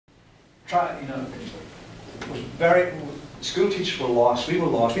you know, it was very, school teachers were lost, we were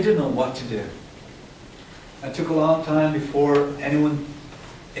lost, we didn't know what to do. It took a long time before anyone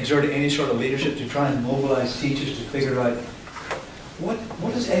exerted any sort of leadership to try and mobilize teachers to figure out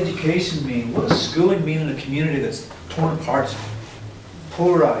what does education mean? What does schooling mean in a community that's torn apart,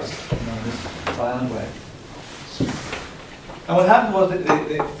 polarized, you know, in this violent way? And what happened was that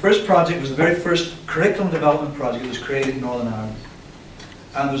the first project was the very first curriculum development project that was created in Northern Ireland.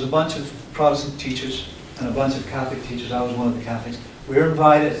 And there was a bunch of Protestant teachers and a bunch of Catholic teachers. I was one of the Catholics. We were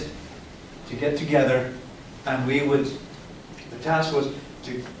invited to get together, and the task was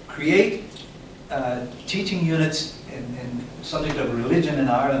to create teaching units in the subject of religion in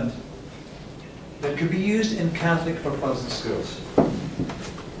Ireland that could be used in Catholic or Protestant schools.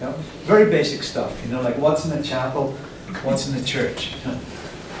 You know, very basic stuff, you know, like what's in the chapel, what's in the church.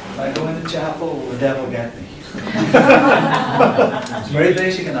 If I go in the chapel, will the devil get me? It's very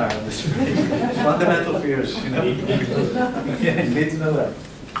basic in Ireland. It's fundamental fears, you know. Yeah, you need to know that.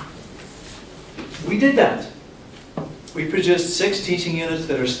 We did that. We produced 6 teaching units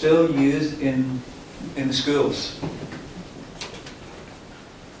that are still used in the schools.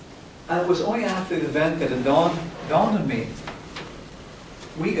 And it was only after the event that it dawned on me.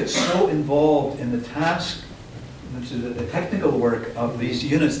 We got so involved in the task, the technical work of these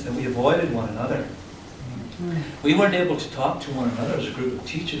units, that we avoided one another. We weren't able to talk to one another as a group of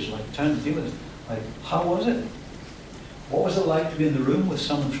teachers, like trying to deal with it. Like, how was it? What was it like to be in the room with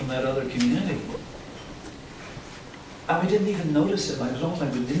someone from that other community? And we didn't even notice it. Like, it was almost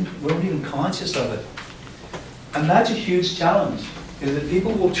like we weren't even conscious of it. And that's a huge challenge, is that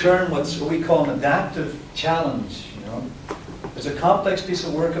people will turn what we call an adaptive challenge, you know. It's a complex piece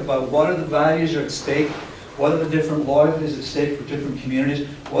of work about what are the values are at stake, what are the different loyalties at stake for different communities,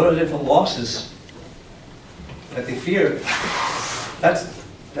 what are the different losses that they fear. That's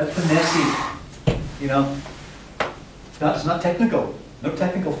the messy, you know. It's not technical. No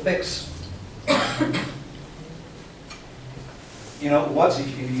technical fix. You know, if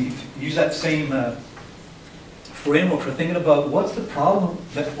you use that same framework for thinking about what's the problem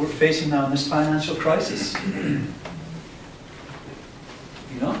that we're facing now in this financial crisis.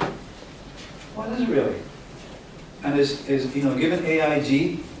 You know, what is it really? And is you know, given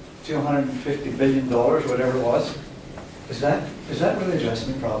AIG $250 billion, whatever it was, is that really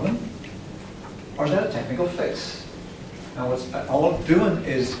addressing the problem, or is that a technical fix? Now, what's all I'm doing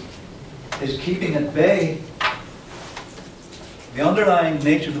is keeping at bay the underlying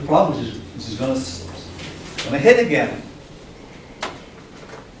nature of the problem, which is going to hit again.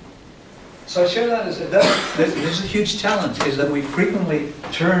 So I share that as this is a huge challenge, is that we frequently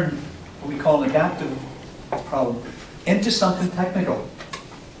turn what we call an adaptive problem into something technical.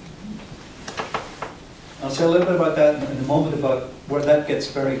 I'll say a little bit about that in a moment, about where that gets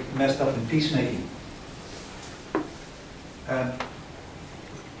very messed up in peacemaking. And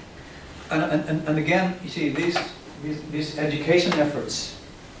again, you see, these education efforts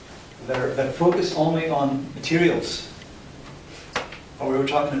that focus only on materials, or we were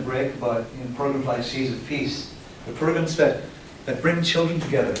talking at break about in programs like Seas of Peace, the programs that bring children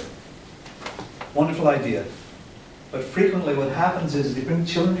together. Wonderful idea. But frequently what happens is they bring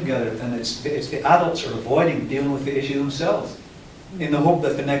children together, and it's the adults are avoiding dealing with the issue themselves, in the hope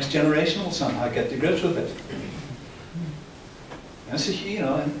that the next generation will somehow get to grips with it. And it's a, you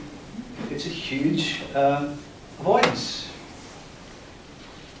know, it's a huge avoidance.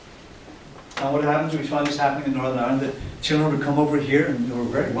 And what happens, we find this happening in Northern Ireland, that children would come over here and they were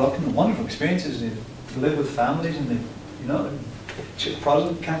very welcome and wonderful experiences. They live with families, and they, you know,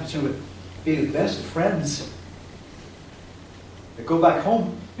 Protestant Catholic children would be the best of friends. They go back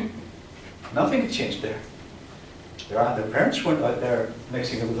home, nothing had changed there. Their parents weren't out there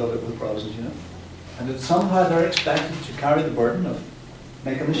mixing it with Protestants, you know. And that somehow they're expected to carry the burden of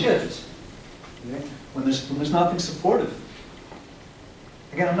making the shift, okay? when there's nothing supportive.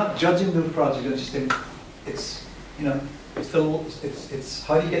 Again, I'm not judging the project. I just think it's, you know, it's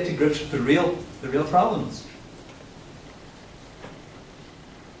how do you get to grips with the real problems.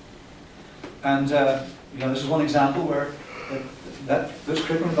 And you know, this is one example where this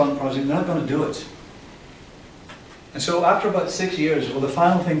curriculum development project, they're not going to do it. And so after about 6 years, well, the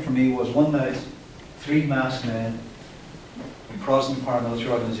final thing for me was one night, 3 masked men from Protestant paramilitary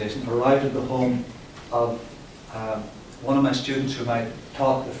organizations arrived at the home of one of my students whom I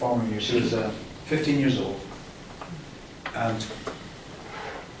taught the former year. She was 15 years old. And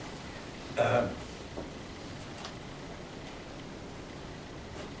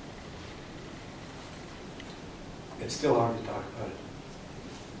it's still hard to talk about it.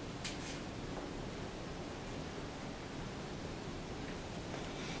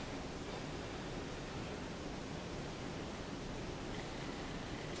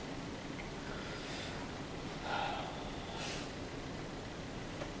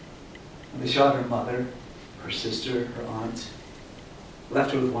 They shot her mother, her sister, her aunt,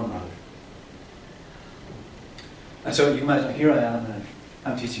 left her with one brother. And so you can imagine, here I am, and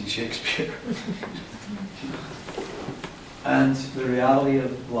I'm teaching Shakespeare. And the reality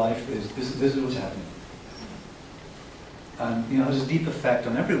of life is, this is what's happening. And, it has a deep effect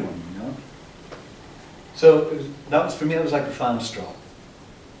on everyone, So for me, that was like the final straw.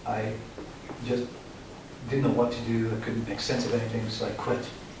 I just didn't know what to do. I couldn't make sense of anything, so I quit.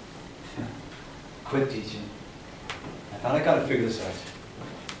 Quit teaching. And I got to figure this out.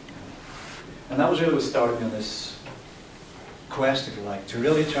 And that was really what started me on this quest, if you like, to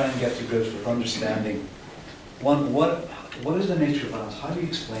really try and get to grips with understanding, one, what is the nature of violence? How do you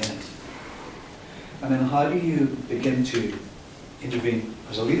explain it? And then how do you begin to intervene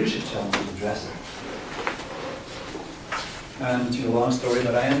as a leadership challenge to address it? And long story,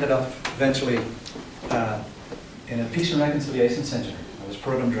 but I ended up eventually in a Peace and Reconciliation Center. I was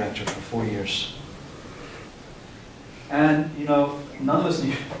program director for 4 years. And none of us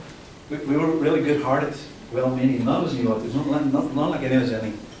knew. We were really good-hearted, well-meaning. None of us knew what. There's not like any of us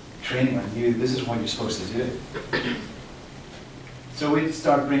any training or knew this is what you're supposed to do. So we'd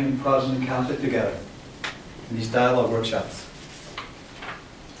start bringing Protestant and Catholic together in these dialogue workshops.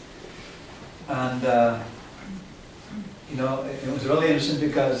 And it was really interesting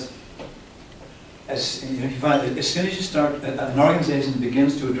because you find that as soon as you start, an organization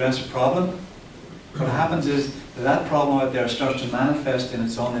begins to address a problem, what happens is that problem out there starts to manifest in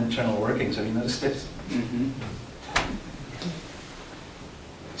its own internal workings. Have you noticed this? Mm-hmm.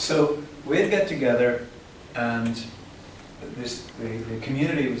 So we'd get together, and the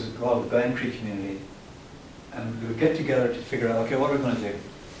community was called the Glen Creek community, and we would get together to figure out, okay, what are we going to do?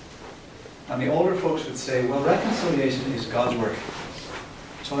 And the older folks would say, well, reconciliation is God's work,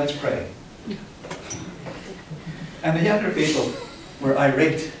 so let's pray. And the younger people were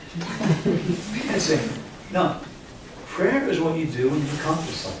irate. They'd say, no, prayer is what you do when you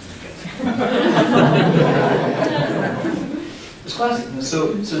accomplish something. It's classic.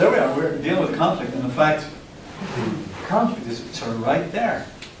 So there we are, we're dealing with conflict, and in fact, conflict is sort of right there.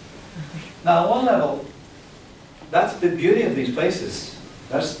 Now, on one level, that's the beauty of these places.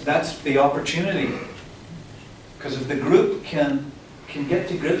 That's the opportunity. Because if the group can get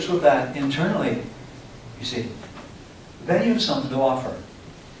to grips with that internally, you see, then you have something to offer.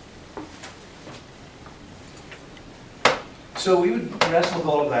 So we would wrestle with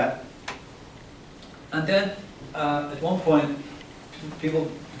all of that. And then, at one point, people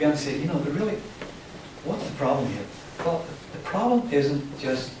began to say, what's the problem here? Well, the problem isn't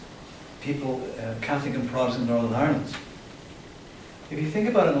just people, Catholic and Protestant in Northern Ireland. If you think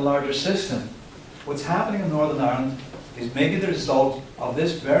about it in a larger system, what's happening in Northern Ireland is maybe the result of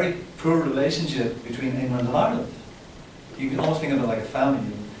this very poor relationship between England and Ireland. You can almost think of it like a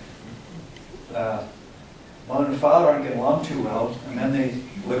family. Mother and father aren't getting along too well, and then they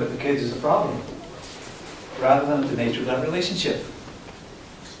look at the kids as a problem, rather than at the nature of that relationship.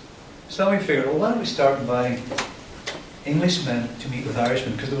 So then we figured, well, why don't we start inviting Englishmen to meet with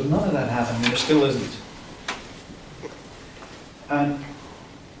Irishmen, because there was none of that happening, and there still isn't. And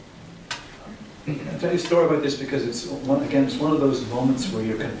I'll tell you a story about this because it's one of those moments where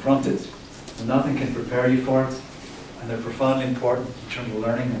you're confronted and nothing can prepare you for it, and they're profoundly important in terms of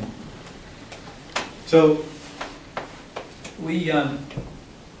learning. So we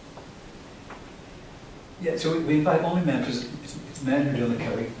invite only men because it's men who are doing the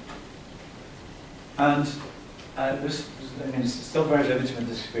killing. And it's still very vivid to me,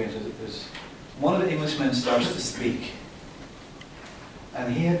 this experience. One of the Englishmen starts to speak.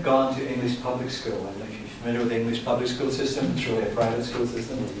 And he had gone to English public school. I don't know if you're familiar with the English public school system. It's really a private school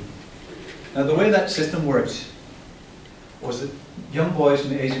system. Now, the way that system works was that young boys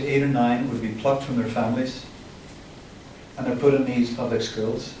from the age of 8 or 9 would be plucked from their families, and they're put in these public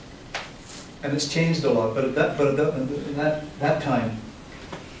schools. And it's changed a lot, but in that time,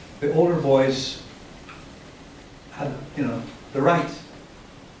 the older boys had, the right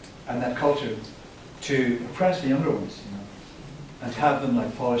and that culture to oppress the younger ones. And have them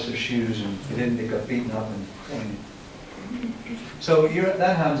polish their shoes, and if they didn't, they got beaten up. So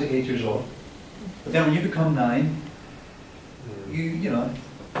that happens at 8 years old. But then when you become 9,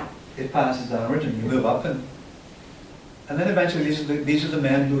 it passes downwards, and you move up, and then eventually these are the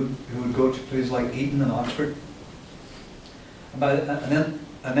men who would go to places like Eton and Oxford, and then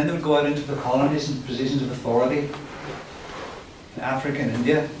they would go out into the colonies and positions of authority in Africa and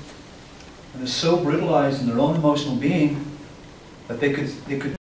India, and they're so brutalized in their own emotional being that they could